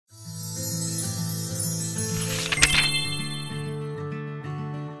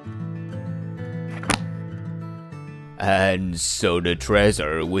And so the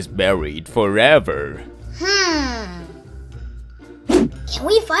treasure was buried forever. Can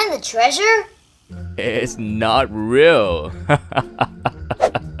we find the treasure? It's not real.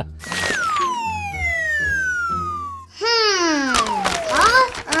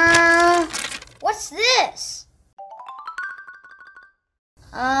 What's this?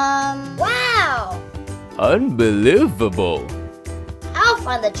 Wow! Unbelievable. I'll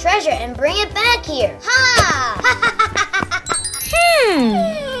find the treasure and bring it back here. Ha!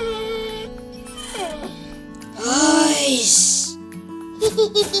 Nice.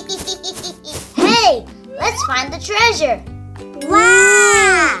 Hey, let's find the treasure.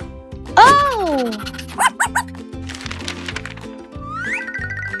 Wow! Oh!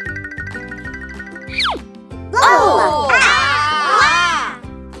 Oh!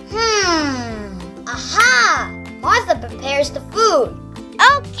 Aha! Martha prepares the food.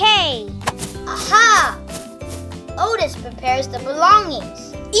 Okay. Aha! Otis prepares the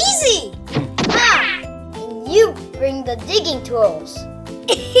belongings. Easy! Ah! And you bring the digging tools.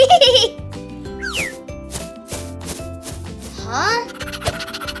 Huh?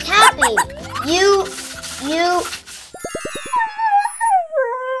 Cappy, you...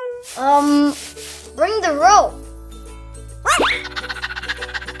 Bring the rope.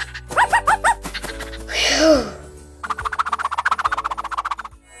 Phew.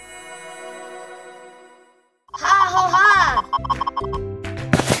 Ha ho ha!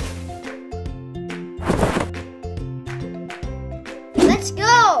 Let's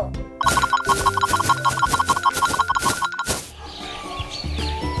go!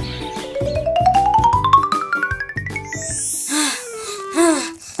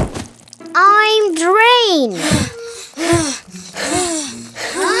 I'm drained.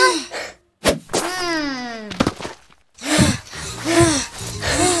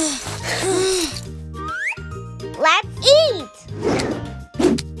 Let's eat.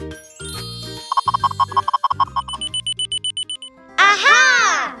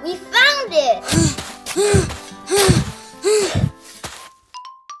 Aha! We found it!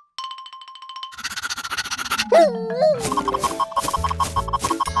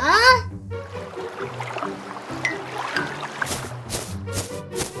 Huh?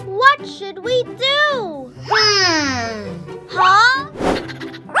 What should we do? Huh? Huh?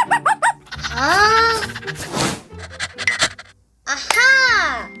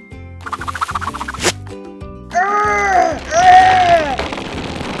 Aha!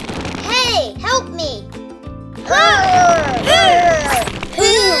 Hey, help me!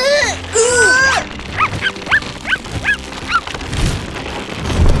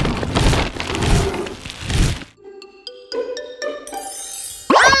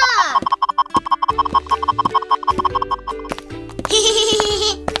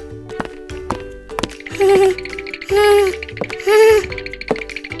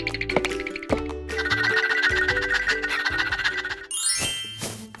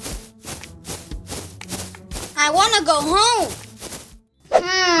 I want to go home.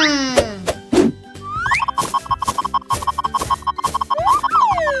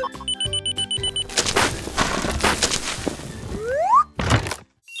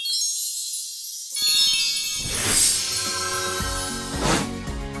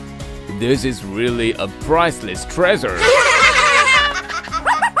 This is really a priceless treasure.